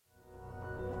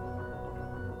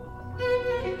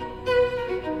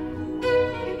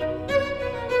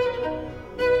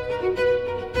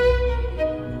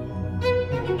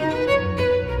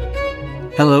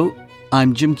Hello,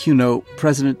 I'm Jim Cuno,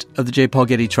 president of the J. Paul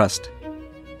Getty Trust.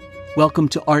 Welcome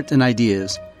to Art and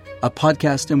Ideas, a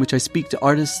podcast in which I speak to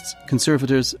artists,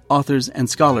 conservators, authors, and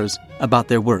scholars about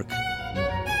their work.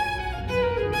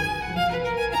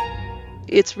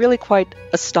 It's really quite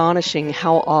astonishing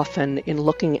how often, in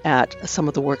looking at some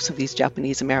of the works of these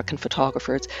Japanese-American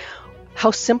photographers,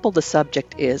 how simple the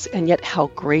subject is, and yet how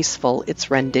graceful its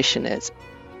rendition is.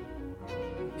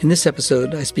 In this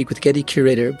episode, I speak with Getty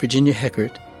curator Virginia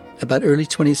Heckert about early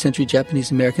 20th century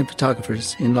Japanese-American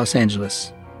photographers in Los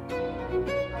Angeles.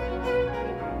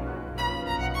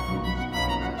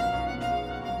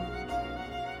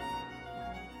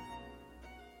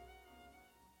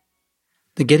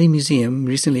 The Getty Museum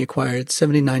recently acquired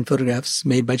 79 photographs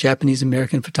made by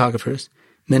Japanese-American photographers,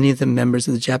 many of them members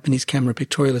of the Japanese Camera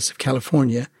Pictorialists of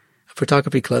California, a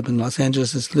photography club in Los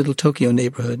Angeles' Little Tokyo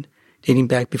neighborhood dating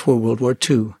back before World War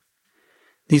II.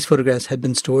 These photographs had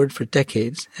been stored for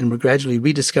decades and were gradually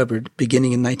rediscovered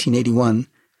beginning in 1981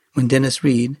 when Dennis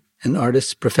Reed, an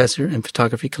artist, professor, and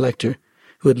photography collector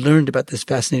who had learned about this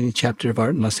fascinating chapter of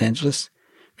art in Los Angeles,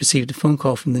 received a phone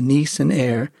call from the niece and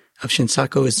heir of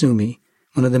Shinsako Izumi,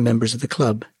 one of the members of the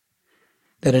club.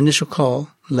 That initial call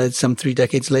led some 3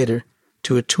 decades later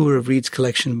to a tour of Reed's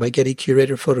collection by Getty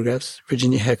curator of photographs,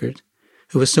 Virginia Heckert,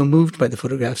 who was so moved by the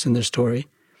photographs and their story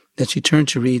that she turned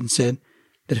to Reed and said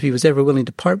that if he was ever willing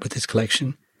to part with his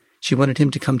collection, she wanted him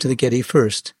to come to the Getty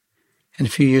first. And a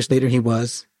few years later he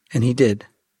was, and he did.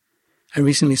 I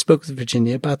recently spoke with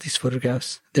Virginia about these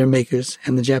photographs, their makers,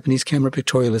 and the Japanese Camera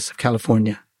Pictorialists of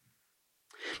California.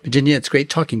 Virginia, it's great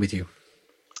talking with you.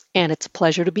 And it's a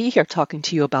pleasure to be here talking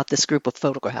to you about this group of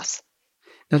photographs.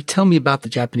 Now tell me about the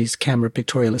Japanese Camera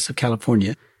Pictorialists of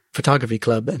California Photography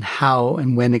Club and how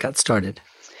and when it got started.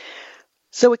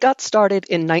 So it got started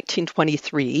in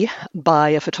 1923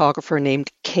 by a photographer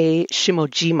named Kei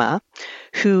Shimojima,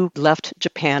 who left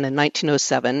Japan in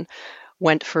 1907,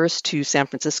 went first to San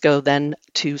Francisco, then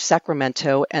to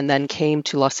Sacramento, and then came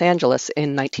to Los Angeles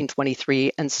in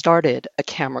 1923 and started a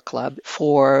camera club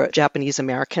for Japanese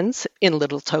Americans in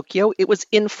Little Tokyo. It was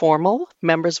informal.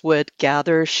 Members would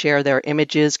gather, share their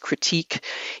images, critique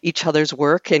each other's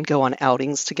work, and go on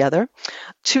outings together.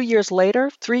 3 years later,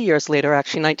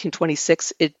 actually,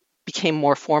 1926, it became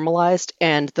more formalized,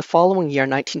 and the following year,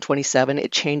 1927,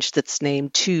 it changed its name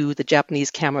to the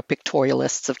Japanese Camera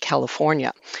Pictorialists of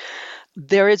California.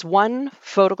 There is one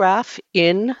photograph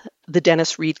in the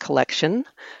Dennis Reed collection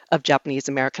of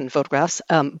Japanese-American photographs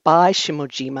by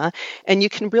Shimojima, and you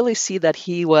can really see that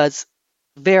he was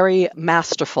very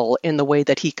masterful in the way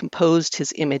that he composed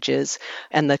his images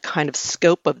and the kind of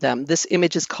scope of them. This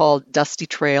image is called Dusty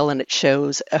Trail, and it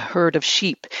shows a herd of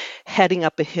sheep heading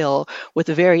up a hill with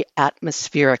a very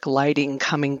atmospheric lighting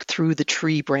coming through the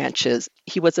tree branches.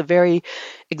 He was a very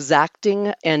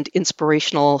exacting and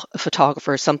inspirational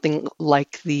photographer, something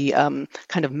like the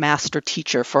kind of master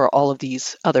teacher for all of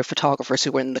these other photographers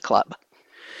who were in the club.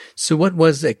 So what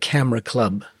was a camera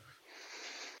club?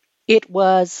 It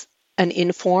was an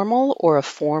informal or a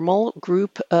formal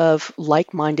group of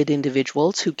like-minded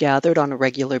individuals who gathered on a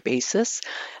regular basis.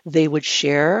 They would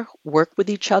share work with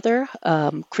each other,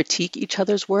 critique each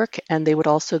other's work, and they would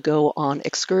also go on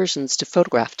excursions to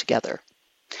photograph together.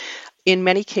 In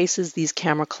many cases, these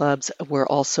camera clubs were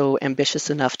also ambitious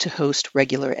enough to host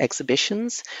regular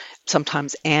exhibitions,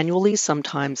 sometimes annually,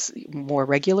 sometimes more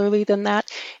regularly than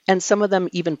that, and some of them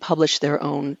even published their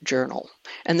own journal.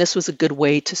 And this was a good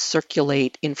way to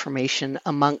circulate information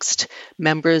amongst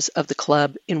members of the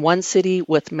club in one city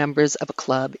with members of a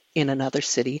club in another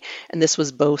city. And this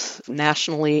was both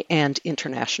nationally and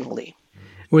internationally.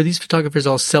 Were these photographers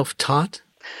all self-taught?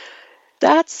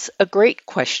 That's a great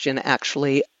question,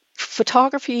 actually.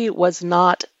 Photography was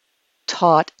not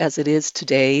taught as it is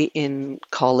today in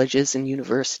colleges and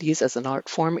universities as an art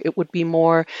form. It would be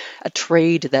more a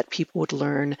trade that people would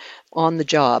learn on the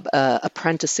job,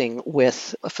 apprenticing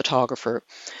with a photographer.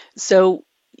 So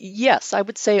yes, I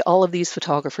would say all of these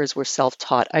photographers were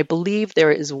self-taught. I believe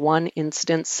there is one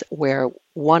instance where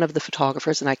one of the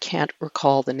photographers, and I can't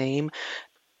recall the name,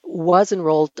 was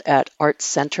enrolled at Art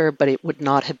Center, but it would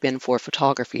not have been for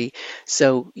photography.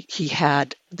 So he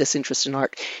had this interest in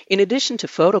art. In addition to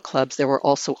photo clubs, there were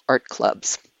also art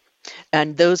clubs.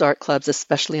 And those art clubs,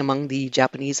 especially among the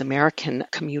Japanese American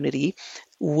community,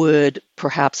 would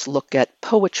perhaps look at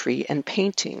poetry and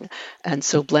painting. And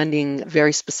so blending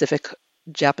very specific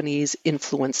Japanese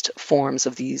influenced forms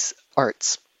of these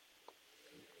arts.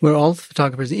 Were all the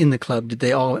photographers in the club, did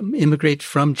they all immigrate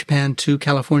from Japan to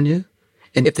California?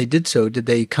 And if they did so, did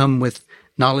they come with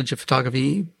knowledge of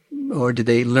photography, or did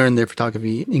they learn their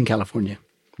photography in California?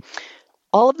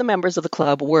 All of the members of the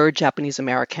club were Japanese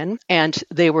American, and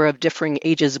they were of differing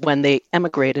ages when they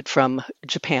emigrated from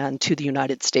Japan to the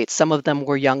United States. Some of them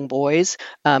were young boys,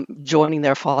 joining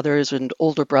their fathers and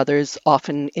older brothers,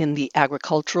 often in the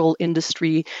agricultural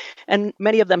industry. And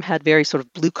many of them had very sort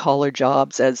of blue-collar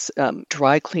jobs as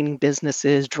dry cleaning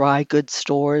businesses, dry goods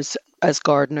stores, as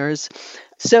gardeners.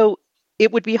 So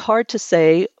it would be hard to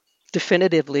say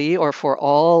definitively, or for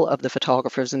all of the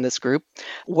photographers in this group,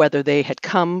 whether they had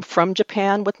come from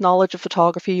Japan with knowledge of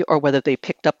photography or whether they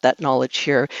picked up that knowledge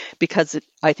here, because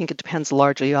I think it depends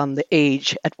largely on the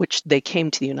age at which they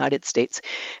came to the United States.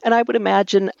 And I would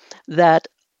imagine that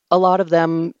a lot of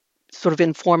them, sort of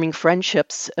in forming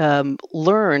friendships,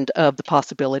 learned of the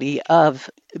possibility of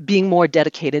being more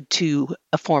dedicated to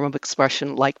a form of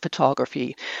expression like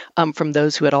photography from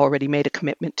those who had already made a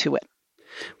commitment to it.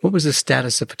 What was the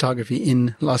status of photography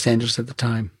in Los Angeles at the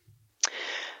time?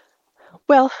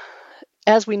 Well,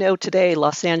 as we know today,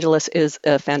 Los Angeles is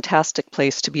a fantastic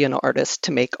place to be an artist,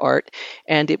 to make art,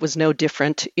 and it was no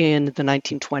different in the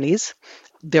 1920s.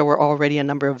 There were already a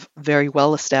number of very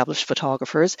well-established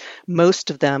photographers, most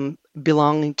of them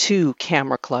belonging to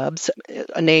camera clubs.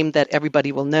 A name that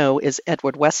everybody will know is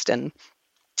Edward Weston.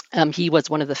 He was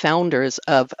one of the founders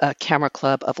of a camera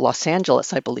club of Los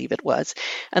Angeles, I believe it was,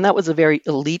 and that was a very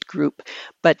elite group,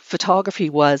 but photography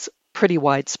was pretty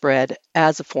widespread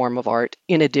as a form of art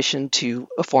in addition to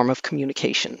a form of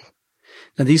communication.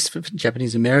 Now, these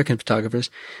Japanese American photographers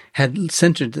had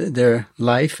centered their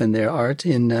life and their art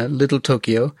in Little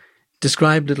Tokyo.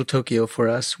 Describe Little Tokyo for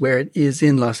us, where it is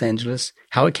in Los Angeles,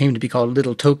 how it came to be called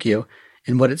Little Tokyo,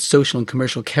 and what its social and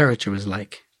commercial character was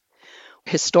like.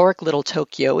 Historic Little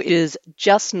Tokyo is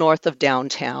just north of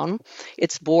downtown.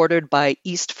 It's bordered by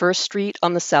East First Street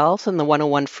on the south and the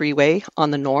 101 freeway on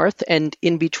the north, and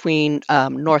in between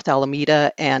North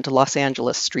Alameda and Los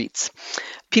Angeles streets.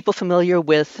 People familiar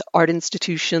with art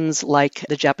institutions like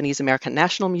the Japanese American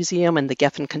National Museum and the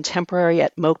Geffen Contemporary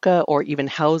at MoCA, or even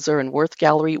Hauser and Wirth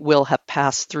Gallery, will have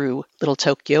passed through Little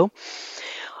Tokyo.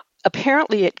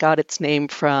 Apparently, it got its name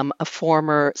from a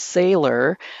former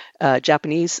sailor,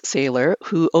 Japanese sailor,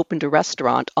 who opened a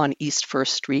restaurant on East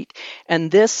First Street. And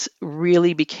this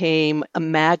really became a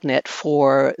magnet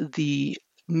for the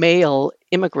male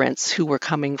immigrants who were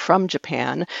coming from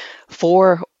Japan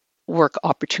for work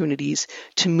opportunities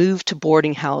to move to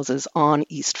boarding houses on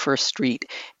East First Street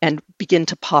and begin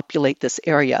to populate this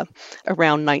area.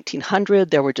 Around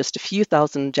 1900, there were just a few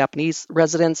thousand Japanese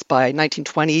residents. By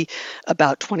 1920,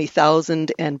 about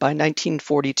 20,000, and by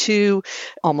 1942,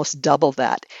 almost double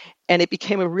that. And it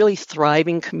became a really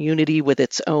thriving community with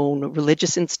its own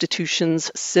religious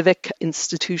institutions, civic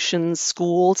institutions,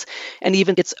 schools, and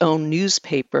even its own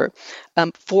newspaper.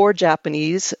 For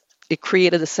Japanese, it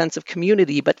created a sense of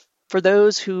community, but for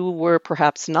those who were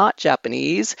perhaps not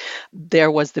Japanese, there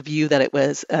was the view that it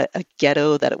was a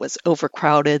ghetto, that it was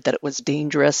overcrowded, that it was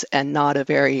dangerous, and not a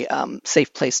very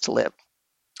safe place to live.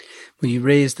 Well, you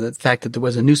raised the fact that there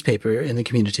was a newspaper in the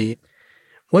community.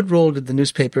 What role did the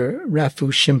newspaper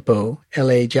Rafu Shimpo,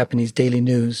 LA Japanese Daily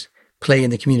News, play in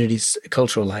the community's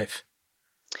cultural life?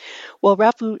 Well,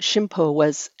 Rafu Shimpo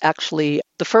was actually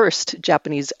the first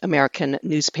Japanese American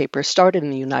newspaper, started in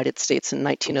the United States in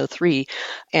 1903,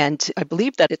 and I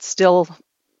believe that it's still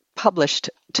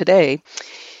published today.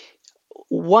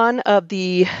 One of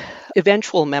the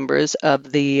eventual members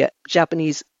of the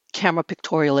Japanese Camera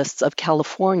Pictorialists of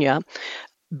California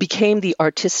became the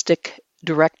artistic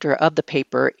director of the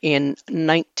paper in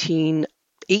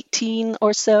 1918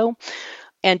 or so,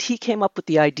 and he came up with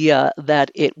the idea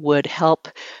that it would help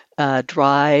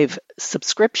drive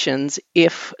subscriptions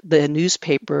if the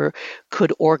newspaper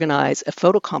could organize a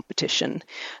photo competition,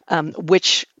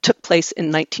 which took place in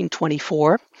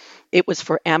 1924. It was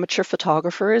for amateur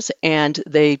photographers, and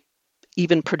they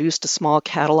even produced a small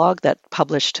catalog that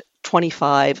published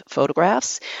 25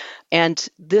 photographs. And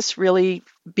this really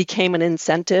became an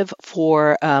incentive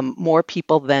for more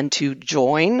people then to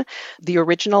join the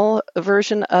original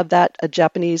version of that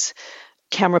Japanese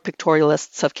Camera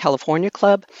Pictorialists of California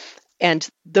Club, and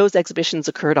those exhibitions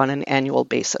occurred on an annual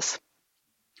basis.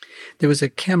 There was a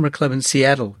camera club in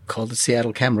Seattle called the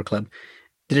Seattle Camera Club.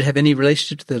 Did it have any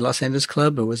relationship to the Los Angeles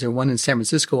Club, or was there one in San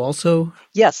Francisco also?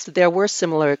 Yes, there were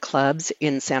similar clubs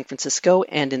in San Francisco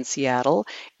and in Seattle,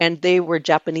 and they were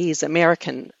Japanese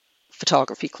American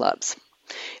photography clubs.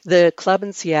 The club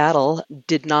in Seattle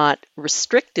did not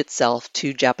restrict itself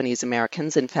to Japanese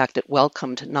Americans. In fact, it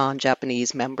welcomed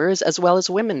non-Japanese members as well as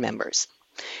women members.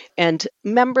 And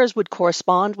members would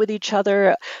correspond with each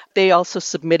other. They also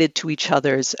submitted to each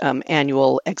other's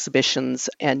annual exhibitions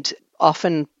and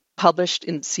often published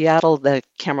in Seattle, the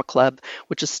Camera Club,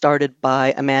 which was started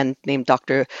by a man named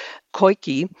Dr.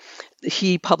 Koike.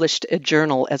 He published a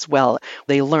journal as well.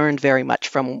 They learned very much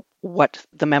from what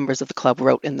the members of the club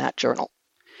wrote in that journal.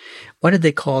 Why did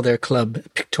they call their club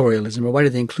pictorialism, or why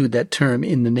did they include that term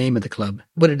in the name of the club?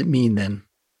 What did it mean then?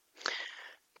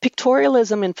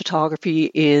 Pictorialism in photography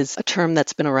is a term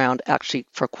that's been around actually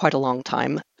for quite a long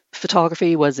time.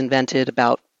 Photography was invented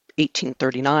about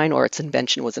 1839, or its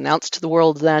invention was announced to the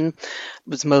world then. It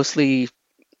was mostly,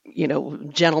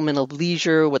 gentlemen of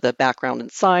leisure with a background in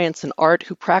science and art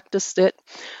who practiced it.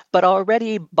 But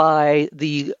already by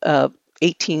the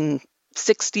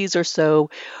 1860s or so,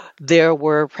 there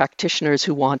were practitioners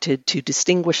who wanted to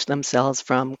distinguish themselves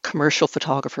from commercial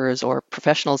photographers or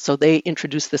professionals, so they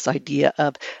introduced this idea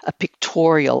of a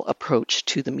pictorial approach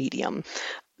to the medium.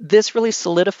 This really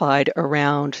solidified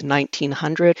around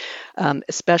 1900,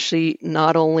 especially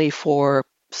not only for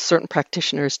certain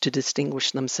practitioners to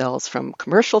distinguish themselves from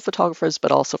commercial photographers,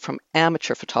 but also from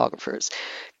amateur photographers.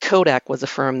 Kodak was a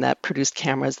firm that produced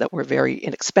cameras that were very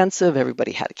inexpensive.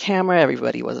 Everybody had a camera.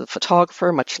 Everybody was a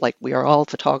photographer, much like we are all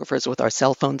photographers with our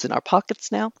cell phones in our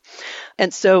pockets now.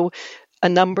 And so a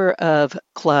number of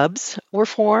clubs were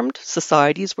formed,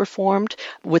 societies were formed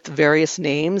with various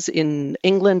names. In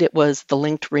England, it was the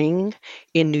Linked Ring.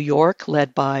 In New York,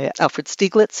 led by Alfred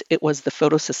Stieglitz, it was the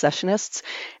Photo Secessionists.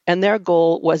 And their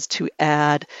goal was to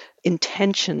add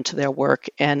intention to their work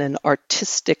and an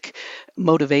artistic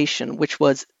motivation, which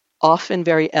was often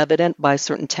very evident by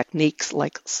certain techniques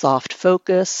like soft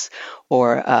focus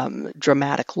or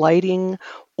dramatic lighting,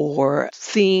 or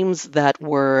themes that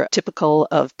were typical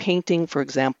of painting, for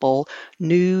example,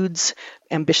 nudes,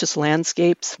 ambitious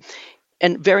landscapes.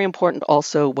 And very important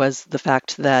also was the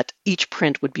fact that each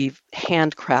print would be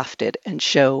handcrafted and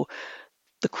show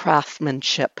the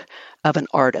craftsmanship of an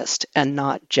artist and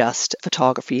not just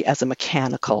photography as a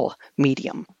mechanical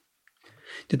medium.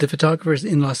 Did the photographers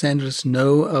in Los Angeles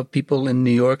know of people in New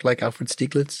York like Alfred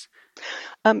Stieglitz?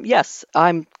 Yes,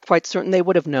 I'm quite certain they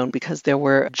would have known because there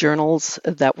were journals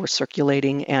that were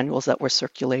circulating, annuals that were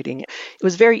circulating. It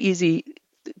was very easy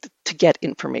to get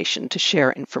information, to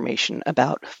share information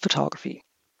about photography.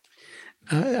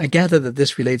 I gather that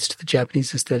this relates to the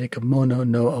Japanese aesthetic of mono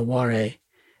no aware,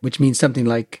 which means something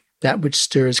like that which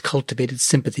stirs cultivated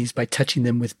sympathies by touching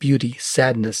them with beauty,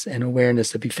 sadness, and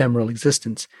awareness of ephemeral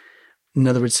existence. In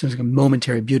other words, something like a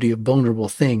momentary beauty of vulnerable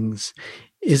things.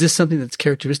 Is this something that's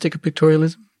characteristic of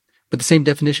pictorialism? Would the same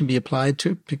definition be applied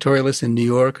to pictorialists in New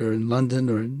York or in London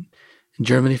or in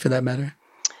Germany for that matter?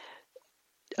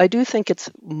 I do think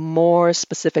it's more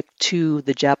specific to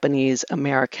the Japanese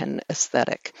American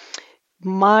aesthetic.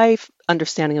 My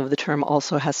understanding of the term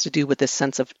also has to do with this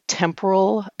sense of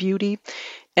temporal beauty.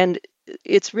 And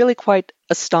it's really quite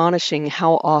astonishing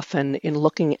how often, in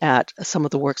looking at some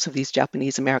of the works of these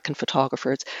Japanese American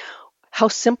photographers, how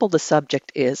simple the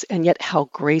subject is, and yet how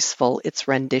graceful its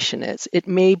rendition is. It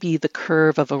may be the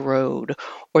curve of a road,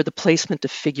 or the placement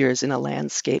of figures in a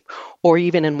landscape, or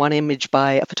even in one image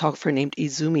by a photographer named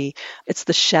Izumi, it's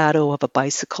the shadow of a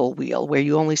bicycle wheel, where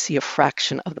you only see a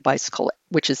fraction of the bicycle,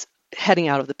 which is heading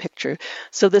out of the picture.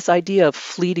 So this idea of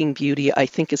fleeting beauty, I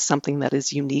think, is something that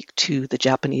is unique to the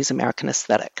Japanese American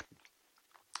aesthetic.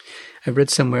 I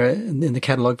read somewhere in the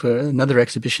catalog for another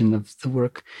exhibition of the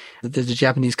work that there's a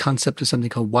Japanese concept of something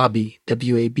called wabi,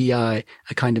 W-A-B-I,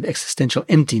 a kind of existential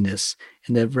emptiness,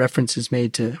 and the reference is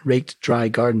made to raked dry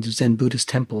gardens of Zen Buddhist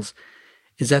temples.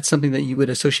 Is that something that you would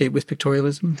associate with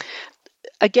pictorialism?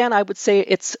 Again, I would say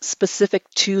it's specific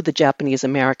to the Japanese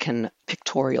American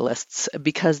pictorialists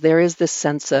because there is this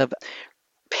sense of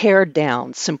pared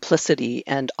down simplicity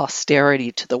and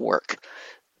austerity to the work.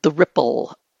 The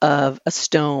ripple of a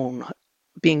stone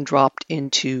being dropped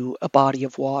into a body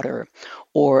of water,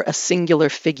 or a singular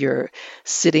figure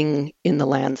sitting in the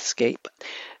landscape.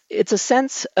 It's a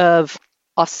sense of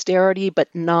austerity, but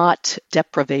not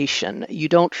deprivation. You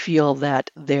don't feel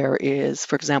that there is,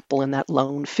 for example, in that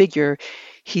lone figure,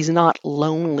 he's not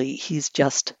lonely, he's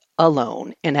just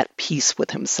alone and at peace with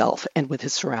himself and with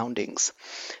his surroundings.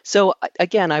 So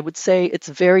again, I would say it's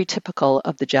very typical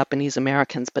of the Japanese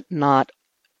Americans, but not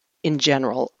in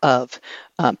general of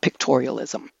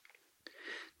pictorialism.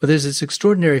 Well, there's this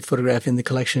extraordinary photograph in the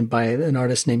collection by an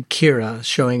artist named Kira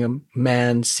showing a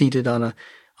man seated on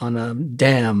a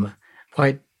dam,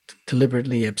 quite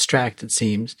deliberately abstract, it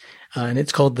seems, and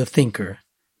it's called The Thinker.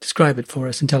 Describe it for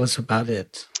us and tell us about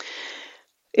it.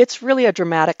 It's really a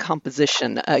dramatic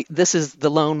composition. This is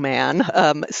the lone man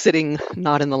sitting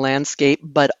not in the landscape,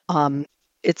 but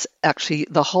it's actually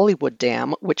the Hollywood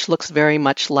Dam, which looks very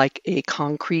much like a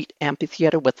concrete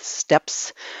amphitheater with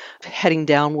steps heading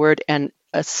downward. And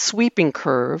a sweeping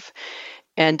curve,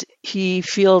 and he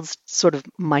feels sort of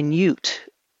minute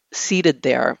seated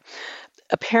there.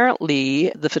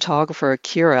 Apparently, the photographer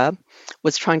Kira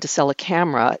was trying to sell a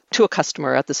camera to a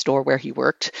customer at the store where he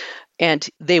worked, and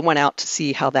they went out to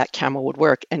see how that camera would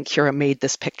work, and Kira made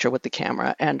this picture with the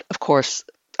camera. And of course,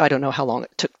 I don't know how long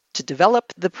it took to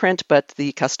develop the print, but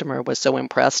the customer was so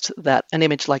impressed that an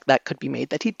image like that could be made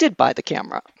that he did buy the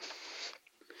camera.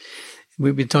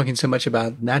 We've been talking so much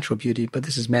about natural beauty, but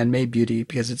this is man-made beauty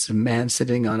because it's a man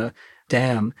sitting on a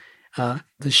dam.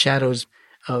 The shadows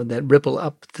that ripple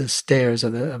up the stairs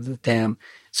of the dam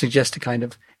suggest a kind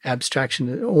of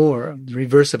abstraction or the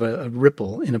reverse of a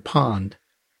ripple in a pond.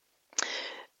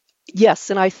 Yes,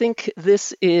 and I think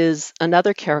this is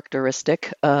another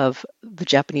characteristic of the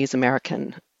Japanese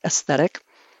American aesthetic,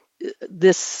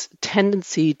 this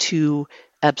tendency to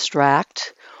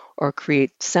abstract or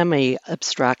create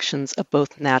semi-abstractions of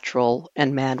both natural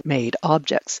and man-made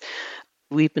objects.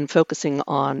 We've been focusing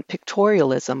on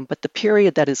pictorialism, but the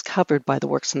period that is covered by the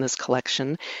works in this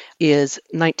collection is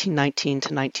 1919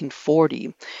 to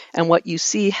 1940. And what you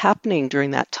see happening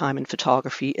during that time in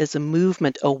photography is a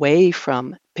movement away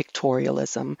from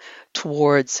pictorialism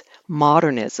towards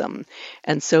modernism.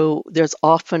 And so there's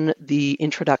often the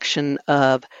introduction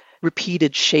of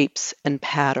repeated shapes and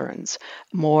patterns,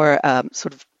 more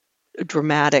sort of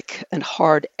dramatic and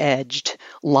hard-edged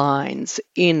lines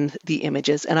in the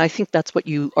images. And I think that's what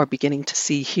you are beginning to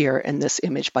see here in this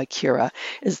image by Kira,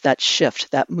 is that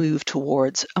shift, that move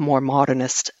towards a more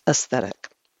modernist aesthetic.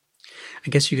 I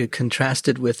guess you could contrast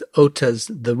it with Ota's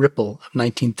The Ripple of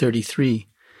 1933,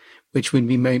 which would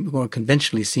be more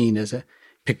conventionally seen as a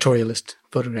pictorialist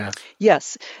photograph.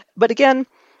 Yes, but again,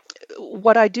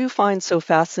 what I do find so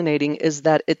fascinating is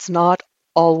that it's not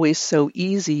always so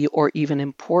easy or even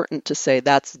important to say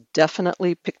that's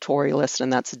definitely pictorialist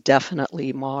and that's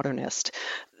definitely modernist.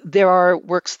 There are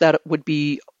works that would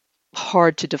be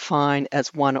hard to define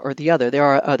as one or the other. There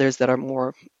are others that are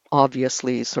more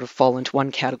obviously sort of fall into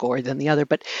one category than the other,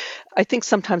 but I think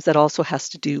sometimes that also has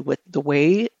to do with the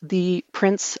way the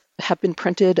prints have been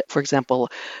printed. For example,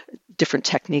 different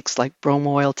techniques like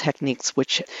bromoil techniques,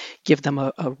 which give them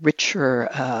a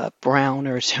richer,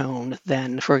 browner tone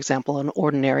than, for example, an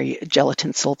ordinary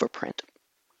gelatin silver print.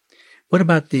 What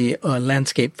about the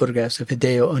landscape photographs of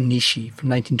Hideo Onishi from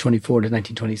 1924 to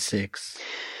 1926?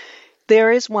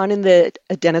 There is one in the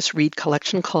Dennis Reed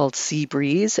collection called Sea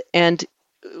Breeze, and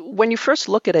when you first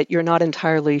look at it, you're not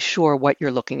entirely sure what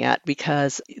you're looking at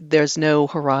because there's no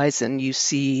horizon. You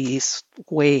see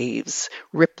waves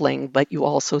rippling, but you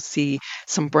also see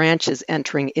some branches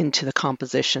entering into the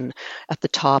composition at the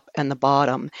top and the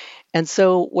bottom. And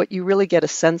so what you really get a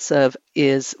sense of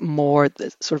is more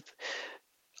the sort of,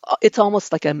 it's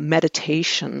almost like a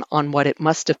meditation on what it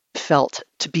must have felt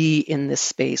to be in this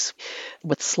space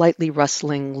with slightly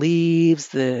rustling leaves,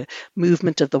 the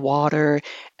movement of the water,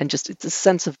 and just it's a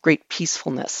sense of great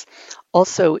peacefulness.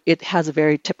 Also, it has a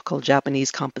very typical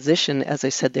Japanese composition. As I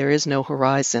said, there is no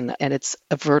horizon, and it's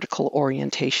a vertical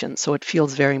orientation, so it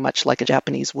feels very much like a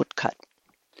Japanese woodcut.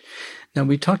 Now,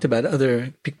 we talked about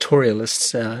other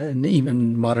pictorialists and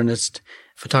even modernist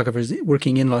photographers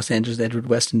working in Los Angeles, Edward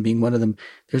Weston being one of them.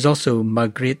 There's also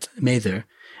Margrethe Mather.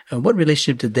 What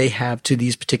relationship did they have to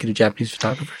these particular Japanese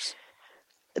photographers?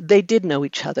 They did know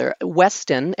each other.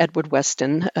 Weston, Edward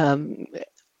Weston,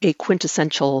 a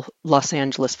quintessential Los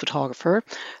Angeles photographer,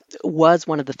 was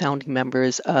one of the founding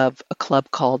members of a club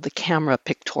called the Camera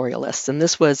Pictorialists. And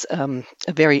this was a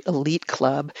very elite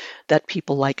club that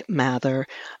people like Mather,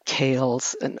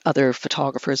 Kales, and other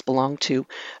photographers belonged to.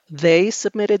 They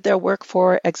submitted their work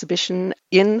for exhibition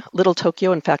in Little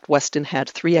Tokyo. In fact, Weston had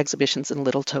 3 exhibitions in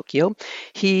Little Tokyo.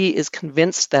 He is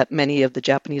convinced that many of the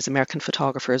Japanese American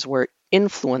photographers were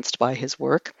influenced by his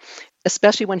work,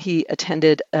 especially when he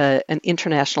attended an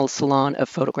international salon of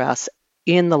photographs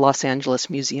in the Los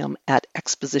Angeles Museum at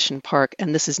Exposition Park,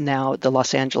 and this is now the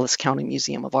Los Angeles County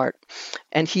Museum of Art.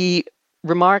 And he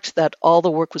remarked that all the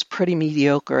work was pretty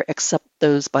mediocre except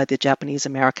those by the Japanese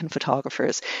American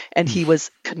photographers. And he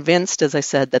was convinced, as I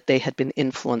said, that they had been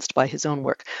influenced by his own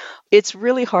work. It's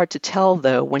really hard to tell,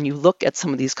 though, when you look at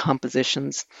some of these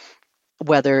compositions,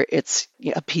 whether it's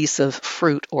a piece of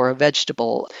fruit or a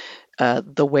vegetable,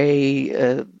 the way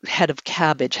a head of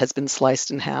cabbage has been sliced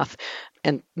in half.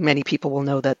 And many people will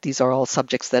know that these are all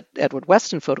subjects that Edward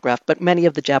Weston photographed, but many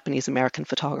of the Japanese American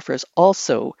photographers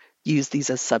also use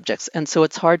these as subjects. And so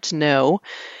it's hard to know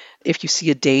if you see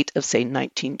a date of, say,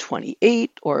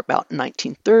 1928 or about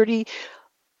 1930,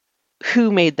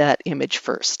 who made that image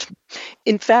first.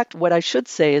 In fact, what I should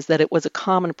say is that it was a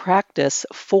common practice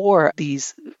for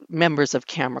these members of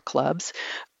camera clubs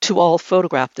to all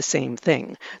photograph the same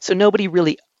thing. So nobody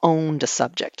really owned a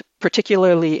subject,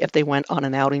 particularly if they went on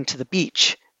an outing to the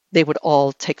beach. They would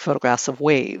all take photographs of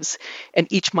waves, and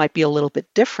each might be a little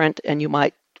bit different, and you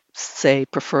might say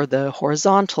prefer the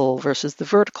horizontal versus the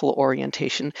vertical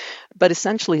orientation, but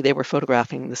essentially they were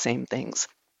photographing the same things.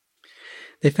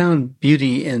 They found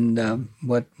beauty in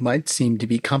what might seem to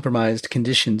be compromised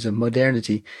conditions of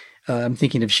modernity. I'm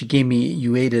thinking of Shigemi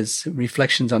Ueda's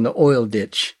reflections on the oil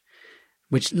ditch,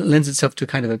 which lends itself to a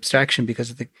kind of abstraction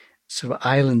because of the sort of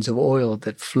islands of oil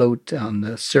that float on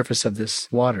the surface of this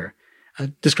water.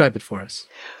 Describe it for us.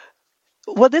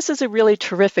 Well, this is a really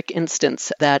terrific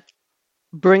instance that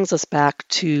brings us back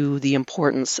to the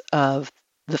importance of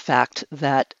the fact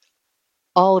that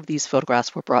all of these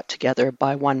photographs were brought together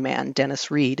by one man,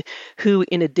 Dennis Reed, who,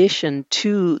 in addition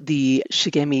to the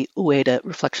Shigemi Ueda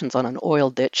Reflections on an Oil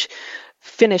Ditch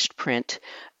finished print,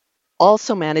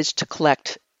 also managed to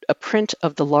collect a print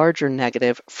of the larger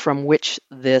negative from which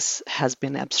this has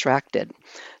been abstracted.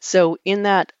 So in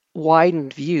that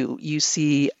widened view, you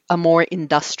see a more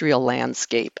industrial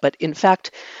landscape. But in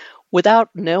fact, without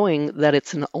knowing that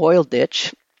it's an oil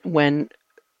ditch, when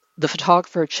the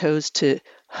photographer chose to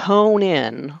hone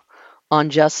in on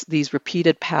just these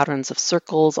repeated patterns of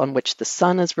circles on which the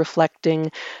sun is reflecting,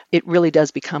 it really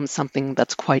does become something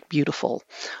that's quite beautiful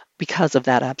because of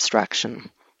that abstraction.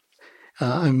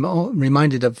 I'm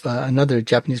reminded of another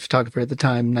Japanese photographer at the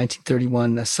time,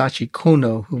 1931, Sachi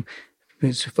Kono,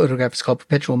 whose photograph is called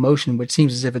Perpetual Motion, which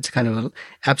seems as if it's a kind of an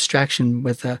abstraction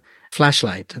with a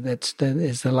flashlight that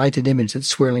is the lighted image that's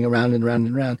swirling around and around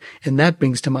and around. And that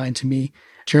brings to mind to me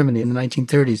Germany in the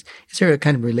 1930s. Is there a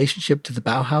kind of relationship to the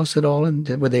Bauhaus at all? And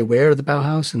were they aware of the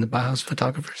Bauhaus and the Bauhaus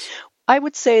photographers? I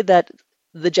would say that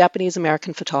the Japanese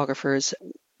American photographers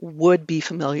would be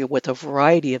familiar with a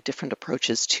variety of different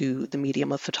approaches to the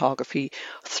medium of photography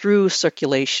through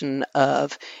circulation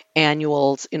of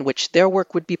annuals in which their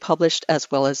work would be published, as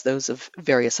well as those of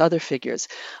various other figures.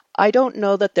 I don't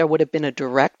know that there would have been a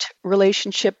direct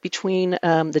relationship between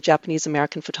the Japanese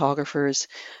American photographers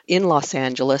in Los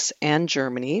Angeles and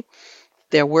Germany.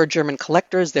 There were German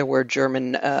collectors, there were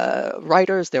German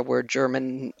writers, there were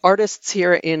German artists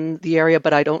here in the area,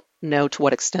 but I don't know to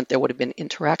what extent there would have been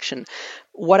interaction.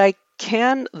 What I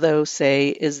can, though, say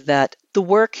is that the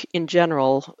work in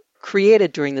general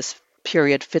created during this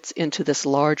period fits into this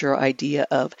larger idea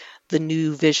of the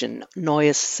new vision,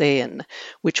 Neues Sehen,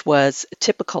 which was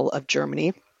typical of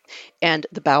Germany. And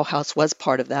the Bauhaus was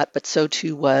part of that, but so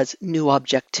too was new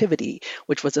objectivity,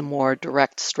 which was a more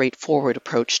direct, straightforward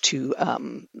approach to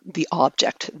the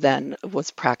object than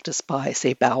was practiced by,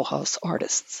 say, Bauhaus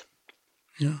artists.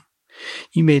 Yeah.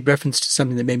 You made reference to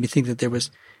something that made me think that there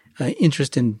was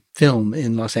interest in film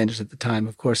in Los Angeles at the time,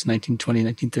 of course, 1920,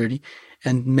 1930,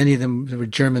 and many of them were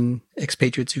German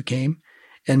expatriates who came.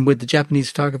 And would the Japanese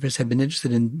photographers have been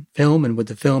interested in film, and would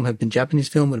the film have been Japanese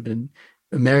film, would have been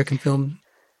American film?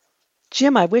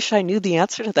 Jim, I wish I knew the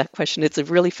answer to that question. It's a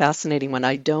really fascinating one.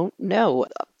 I don't know.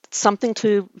 Something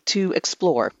to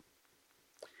explore.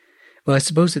 Well, I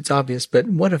suppose it's obvious, but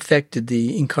what effect did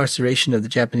the incarceration of the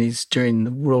Japanese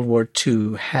during World War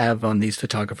II have on these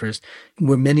photographers?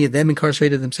 Were many of them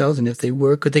incarcerated themselves? And if they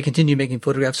were, could they continue making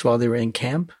photographs while they were in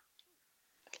camp?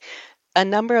 A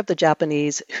number of the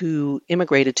Japanese who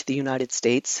immigrated to the United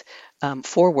States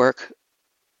for work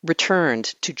returned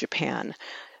to Japan.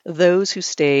 Those who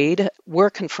stayed were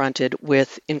confronted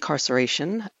with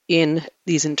incarceration in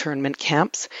these internment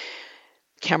camps.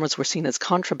 Cameras were seen as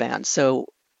contraband, so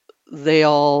they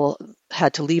all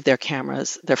had to leave their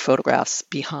cameras, their photographs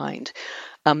behind.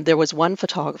 There was one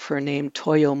photographer named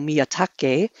Toyo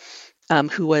Miyatake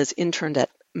who was interned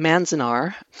at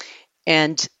Manzanar,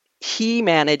 and he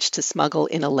managed to smuggle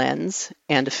in a lens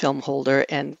and a film holder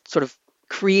and sort of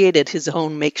created his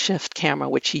own makeshift camera,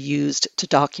 which he used to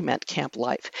document camp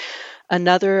life.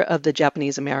 Another of the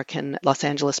Japanese-American Los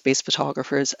Angeles-based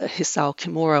photographers, Hisao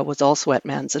Kimura, was also at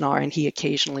Manzanar, and he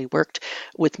occasionally worked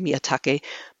with Miyatake.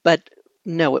 But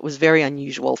no, it was very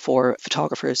unusual for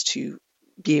photographers to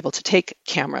be able to take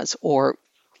cameras or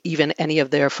even any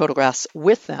of their photographs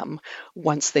with them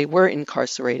once they were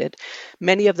incarcerated.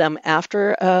 Many of them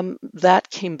after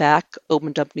that came back,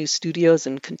 opened up new studios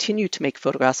and continued to make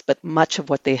photographs, but much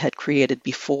of what they had created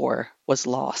before was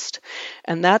lost.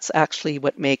 And that's actually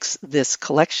what makes this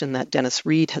collection that Dennis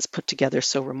Reed has put together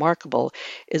so remarkable,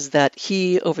 is that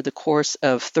he, over the course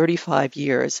of 35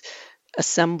 years,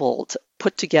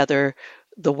 put together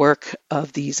the work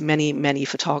of these many, many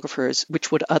photographers,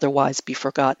 which would otherwise be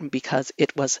forgotten because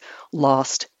it was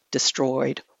lost,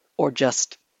 destroyed, or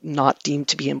just not deemed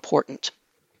to be important.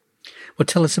 Well,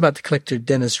 tell us about the collector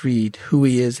Dennis Reed, who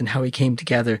he is and how he came to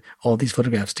gather all these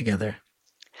photographs together.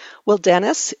 Well,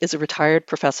 Dennis is a retired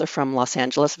professor from Los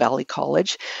Angeles Valley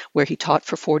College, where he taught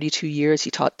for 42 years. He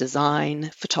taught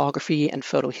design, photography, and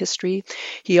photo history.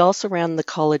 He also ran the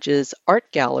college's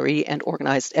art gallery and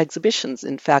organized exhibitions.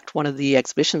 In fact, one of the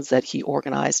exhibitions that he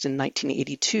organized in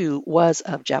 1982 was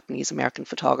of Japanese American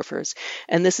photographers.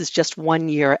 And this is just 1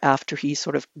 year after he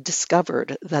sort of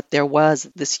discovered that there was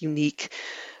this unique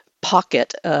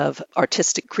pocket of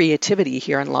artistic creativity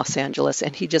here in Los Angeles.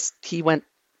 And he went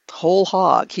whole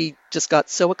hog. He just got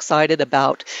so excited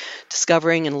about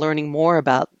discovering and learning more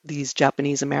about these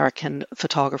Japanese American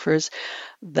photographers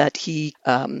that he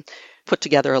put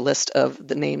together a list of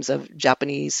the names of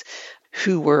Japanese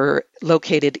who were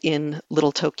located in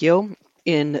Little Tokyo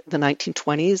in the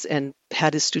 1920s and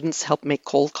had his students help make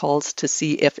cold calls to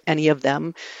see if any of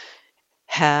them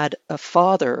had a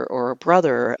father or a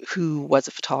brother who was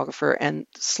a photographer. And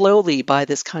slowly, by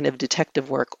this kind of detective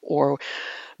work or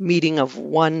meeting of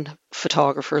one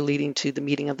photographer leading to the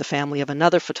meeting of the family of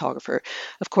another photographer.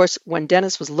 Of course, when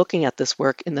Dennis was looking at this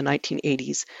work in the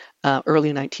 1980s,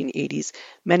 early 1980s,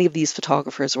 many of these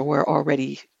photographers were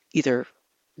already either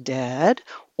dead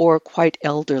or quite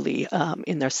elderly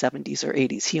in their 70s or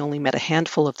 80s. He only met a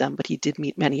handful of them, but he did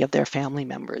meet many of their family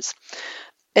members.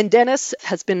 And Dennis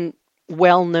has been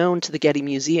well known to the Getty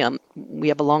Museum. We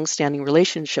have a long-standing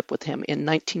relationship with him. In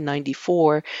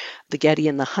 1994, the Getty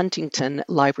and the Huntington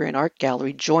Library and Art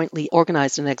Gallery jointly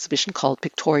organized an exhibition called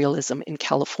Pictorialism in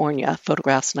California,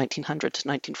 Photographs 1900 to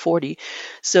 1940.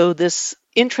 So this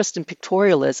interest in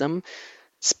pictorialism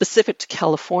specific to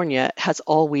California has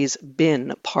always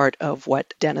been part of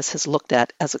what Dennis has looked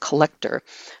at as a collector.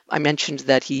 I mentioned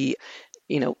that he,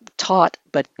 taught,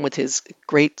 but with his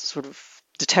great sort of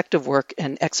detective work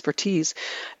and expertise,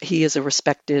 he is a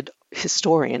respected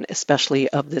historian, especially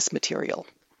of this material.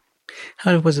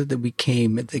 How was it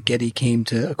that Getty came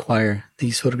to acquire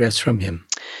these photographs from him?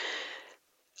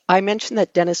 I mentioned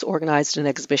that Dennis organized an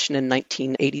exhibition in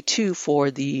 1982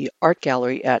 for the art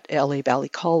gallery at LA Valley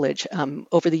College.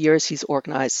 Over the years, he's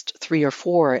organized 3 or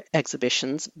 4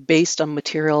 exhibitions based on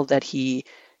material that he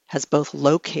has both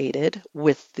located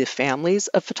with the families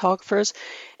of photographers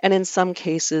and in some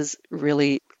cases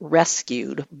really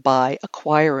rescued by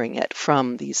acquiring it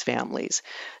from these families.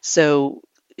 So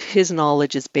his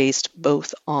knowledge is based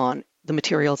both on the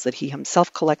materials that he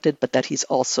himself collected, but that he's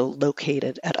also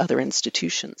located at other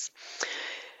institutions.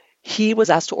 He was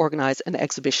asked to organize an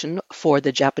exhibition for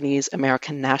the Japanese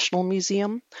American National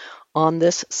Museum on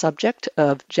this subject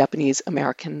of Japanese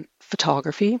American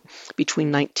photography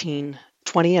between 1920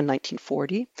 and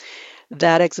 1940.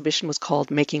 That exhibition was called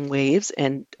Making Waves,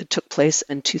 and it took place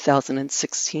in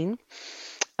 2016.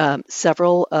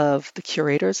 Several of the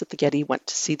curators at the Getty went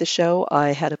to see the show.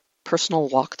 I had a personal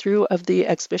walkthrough of the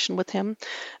exhibition with him,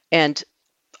 and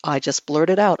I just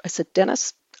blurted out. I said,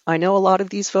 Dennis, I know a lot of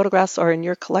these photographs are in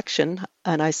your collection,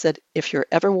 and I said, if you're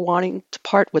ever wanting to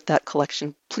part with that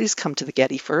collection, please come to the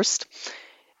Getty first.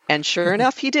 And sure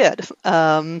enough, he did.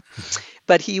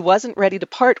 But he wasn't ready to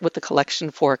part with the collection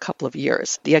for a couple of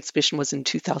years. The exhibition was in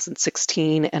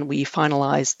 2016, and we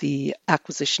finalized the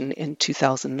acquisition in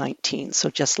 2019, so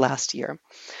just last year.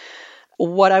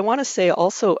 What I want to say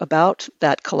also about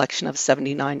that collection of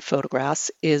 79 photographs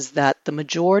is that the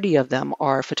majority of them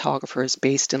are photographers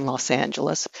based in Los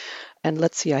Angeles. And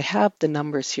let's see, I have the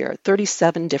numbers here.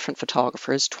 37 different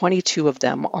photographers, 22 of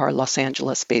them are Los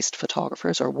Angeles-based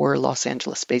photographers or were Los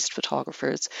Angeles-based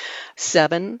photographers,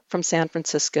 7 from San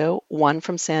Francisco, 1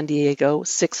 from San Diego,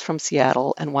 6 from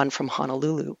Seattle, and 1 from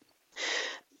Honolulu.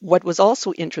 What was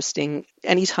also interesting,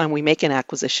 anytime we make an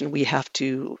acquisition, we have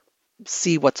to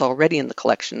see what's already in the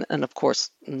collection. And of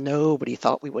course, nobody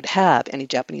thought we would have any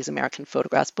Japanese American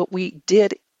photographs, but we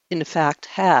did in fact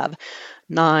have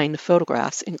 9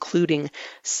 photographs, including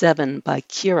 7 by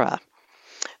Kira,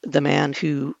 the man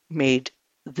who made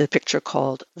the picture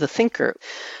called The Thinker.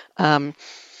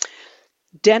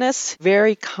 Dennis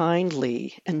very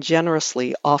kindly and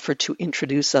generously offered to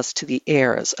introduce us to the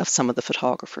heirs of some of the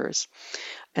photographers.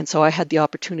 And so I had the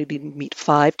opportunity to meet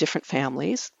 5 different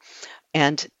families,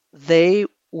 and they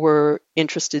were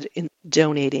interested in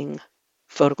donating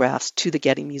photographs to the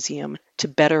Getty Museum to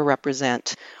better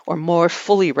represent or more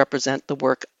fully represent the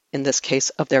work, in this case,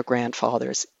 of their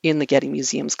grandfathers in the Getty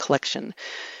Museum's collection.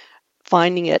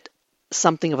 Finding it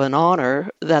something of an honor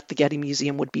that the Getty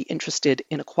Museum would be interested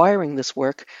in acquiring this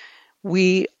work,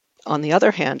 we, on the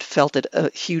other hand, felt it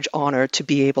a huge honor to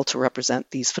be able to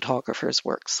represent these photographers'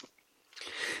 works.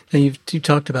 Now, you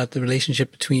talked about the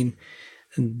relationship between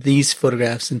these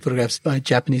photographs and photographs by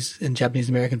Japanese and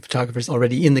Japanese-American photographers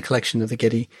already in the collection of the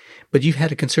Getty. But you've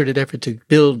had a concerted effort to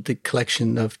build the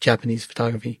collection of Japanese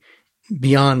photography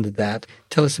beyond that.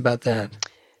 Tell us about that.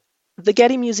 The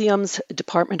Getty Museum's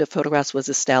Department of Photographs was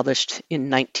established in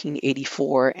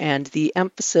 1984, and the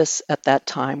emphasis at that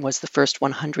time was the first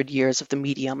 100 years of the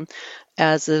medium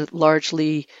as a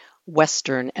largely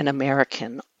Western and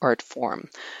American art form.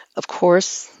 Of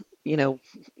course,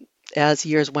 as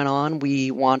years went on, we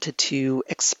wanted to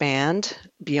expand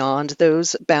beyond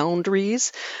those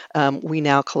boundaries. We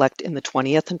now collect in the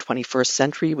 20th and 21st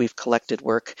century. We've collected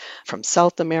work from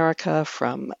South America,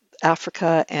 from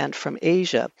Africa, and from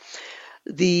Asia.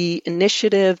 The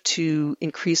initiative to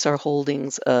increase our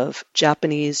holdings of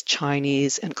Japanese,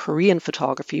 Chinese, and Korean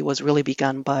photography was really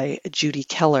begun by Judy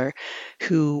Keller,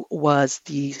 who was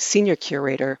the senior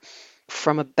curator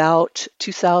from about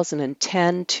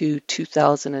 2010 to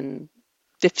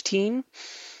 2015.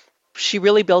 She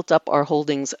really built up our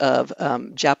holdings of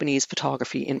Japanese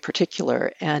photography in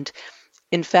particular. And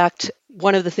in fact,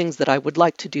 one of the things that I would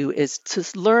like to do is to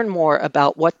learn more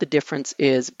about what the difference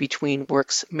is between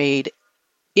works made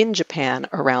in Japan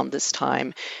around this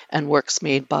time and works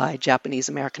made by Japanese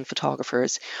American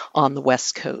photographers on the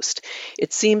West Coast.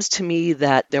 It seems to me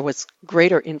that there was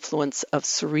greater influence of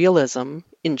surrealism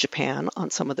in Japan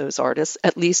on some of those artists,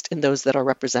 at least in those that are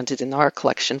represented in our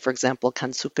collection, for example,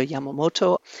 Kansuke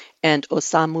Yamamoto and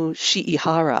Osamu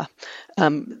Shiihara.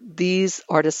 These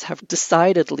artists have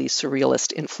decidedly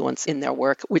surrealist influence in their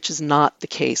work, which is not the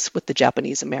case with the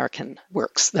Japanese American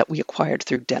works that we acquired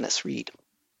through Dennis Reed.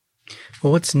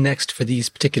 Well, what's next for these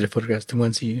particular photographs, the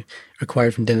ones you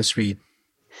acquired from Dennis Reed?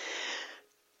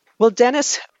 Well,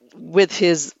 Dennis, with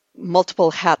his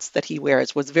multiple hats that he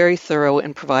wears, was very thorough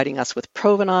in providing us with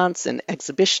provenance and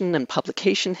exhibition and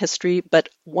publication history. But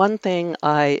one thing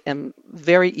I am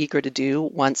very eager to do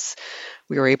once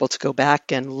we were able to go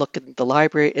back and look at the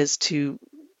library is to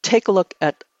take a look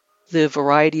at the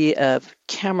variety of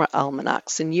camera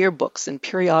almanacs and yearbooks and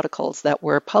periodicals that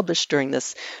were published during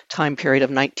this time period of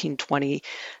 1920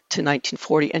 to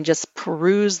 1940 and just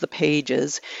peruse the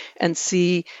pages and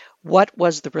see what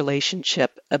was the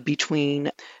relationship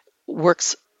between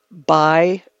works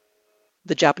by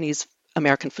the Japanese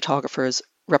American photographers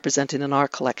represented in our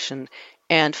collection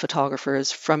and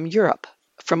photographers from Europe,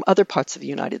 from other parts of the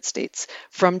United States,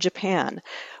 from Japan,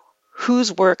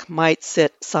 whose work might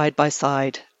sit side by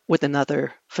side with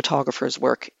another photographer's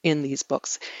work in these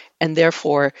books, and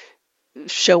therefore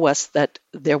show us that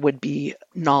there would be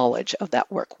knowledge of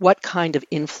that work. What kind of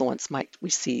influence might we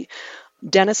see?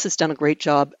 Dennis has done a great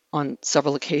job on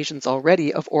several occasions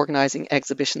already of organizing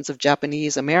exhibitions of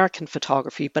Japanese American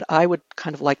photography, but I would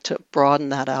kind of like to broaden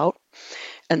that out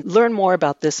and learn more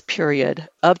about this period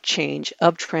of change,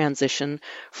 of transition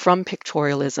from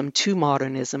pictorialism to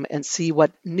modernism, and see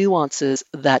what nuances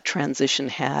that transition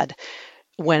had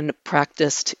when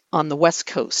practiced on the West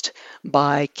Coast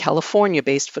by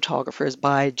California-based photographers,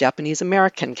 by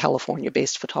Japanese-American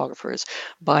California-based photographers,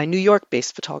 by New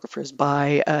York-based photographers,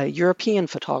 by European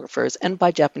photographers, and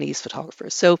by Japanese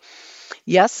photographers. So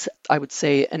yes, I would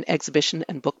say an exhibition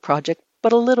and book project,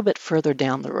 but a little bit further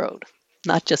down the road,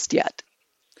 not just yet.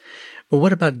 Well,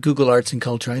 what about Google Arts and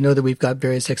Culture? I know that we've got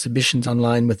various exhibitions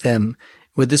online with them.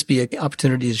 Would this be an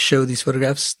opportunity to show these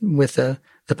photographs with the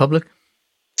public?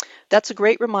 That's a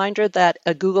great reminder that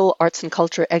a Google Arts and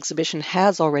Culture exhibition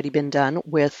has already been done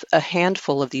with a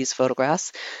handful of these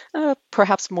photographs,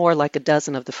 perhaps more like a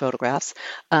dozen of the photographs,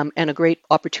 and a great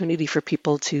opportunity for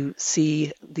people to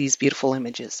see these beautiful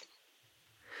images.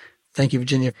 Thank you,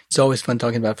 Virginia. It's always fun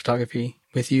talking about photography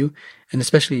with you, and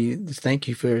especially thank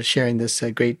you for sharing this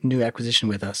great new acquisition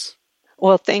with us.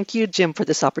 Well, thank you, Jim, for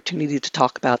this opportunity to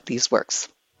talk about these works.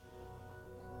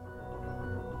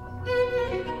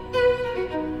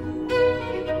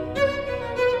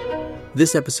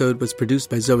 This episode was produced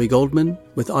by Zoe Goldman,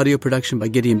 with audio production by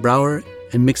Gideon Brower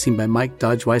and mixing by Mike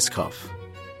Dodge Weisskopf.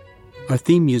 Our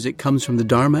theme music comes from the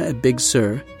Dharma at Big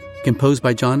Sur, composed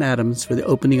by John Adams for the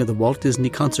opening of the Walt Disney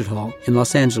Concert Hall in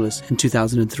Los Angeles in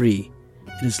 2003.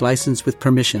 It is licensed with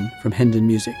permission from Hendon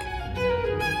Music.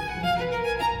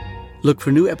 Look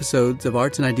for new episodes of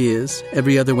Arts and Ideas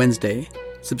every other Wednesday.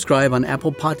 Subscribe on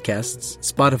Apple Podcasts,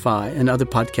 Spotify, and other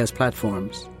podcast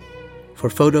platforms. For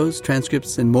photos,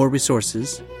 transcripts, and more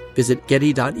resources, visit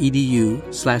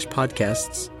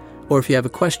getty.edu/podcasts, or if you have a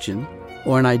question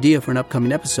or an idea for an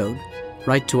upcoming episode,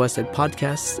 write to us at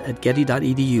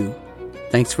podcasts@getty.edu.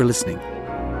 Thanks for listening.